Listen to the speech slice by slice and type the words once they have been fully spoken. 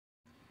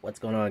What's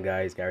going on,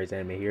 guys? Gary's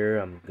Anime here.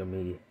 I'm gonna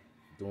be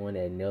doing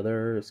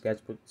another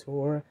sketchbook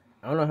tour.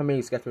 I don't know how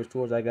many sketchbook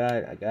tours I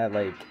got. I got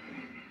like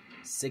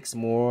 6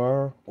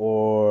 more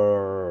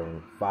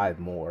or 5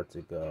 more to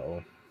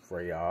go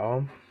for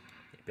y'all.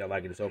 If y'all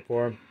like it so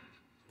far,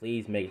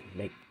 please make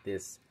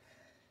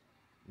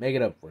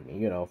it up for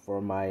me.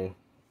 For my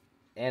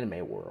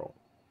anime world.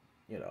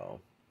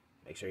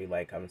 Make sure you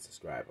like, comment,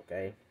 subscribe.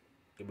 Okay.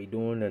 Gonna be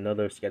doing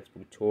another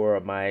sketchbook tour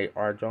of my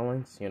art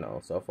drawings.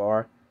 So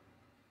far.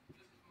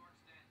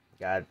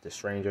 Got The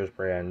Strangers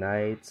Pray at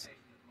Night.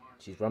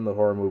 She's from the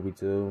horror movie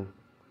too.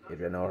 If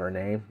you know her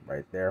name,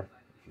 right there.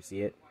 You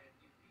see it.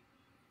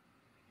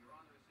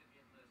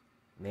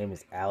 Name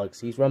is Alex.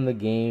 He's from the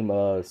game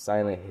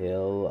Silent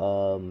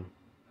Hill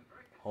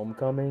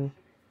Homecoming.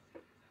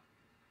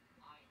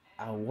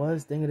 I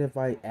was thinking if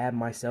I add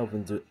myself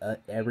into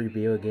every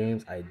video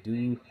games, I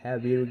do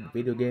have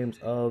video games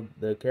of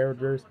the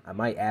characters. I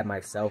might add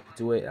myself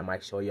to it. I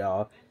might show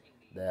y'all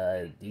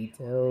the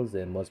details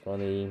and what's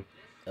funny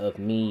of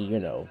me,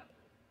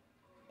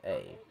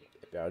 Hey,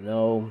 if y'all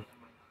know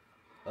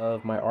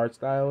of my art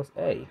styles,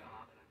 hey,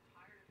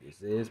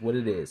 this is what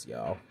it is,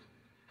 y'all.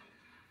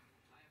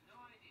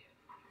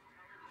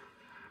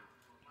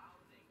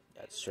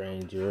 Got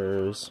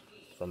Strangers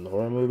from the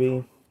horror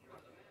movie.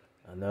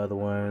 Another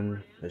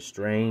one, The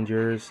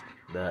Strangers.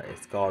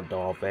 It's called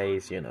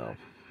Dollface.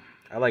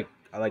 I like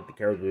the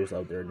characters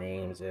of their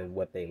names and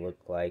what they look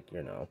like.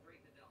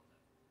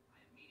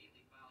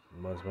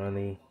 Most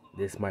funny.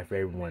 This is my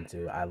favorite one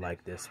too. I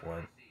like this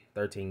one.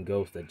 13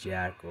 Ghosts, the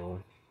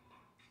Jackal.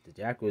 The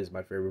Jackal is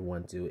my favorite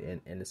one too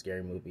in the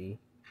scary movie.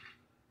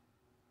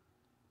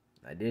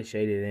 I did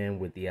shade it in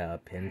with the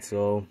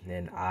pencil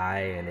and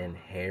eye and then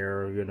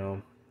hair.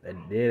 I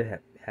did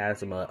have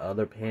some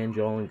other pen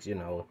drawings.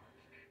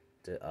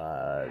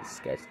 To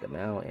sketch them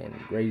out and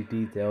great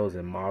details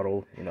and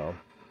model. And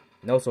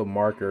also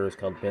markers,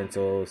 colored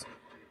pencils.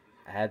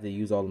 I had to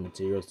use all the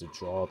materials to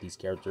draw these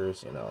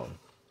characters.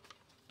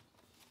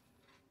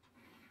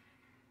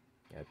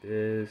 Got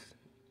this.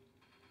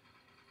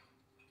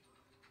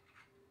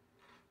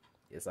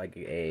 It's like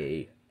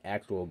a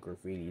actual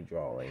graffiti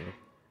drawing.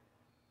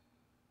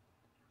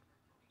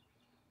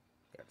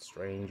 Got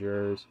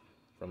Strangers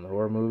from the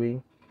horror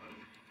movie.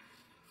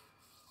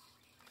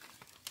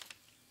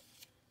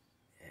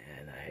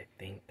 And I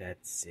think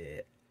that's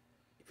it.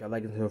 If y'all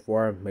like it so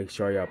far, make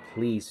sure y'all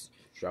please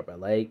drop a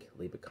like,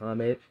 leave a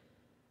comment,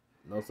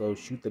 and also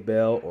shoot the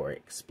bell or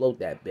explode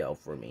that bell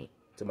for me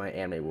to my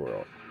anime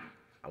world.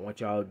 I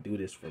want y'all to do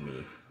this for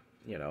me,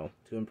 to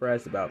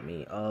impress about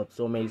me of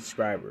so many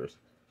subscribers.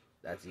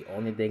 That's the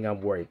only thing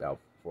I'm worried about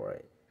for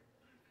it.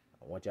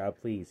 I want y'all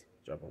please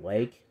drop a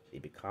like,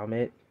 leave a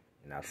comment,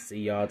 and I'll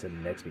see y'all to the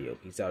next video.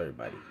 Peace out,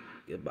 everybody.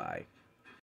 Goodbye.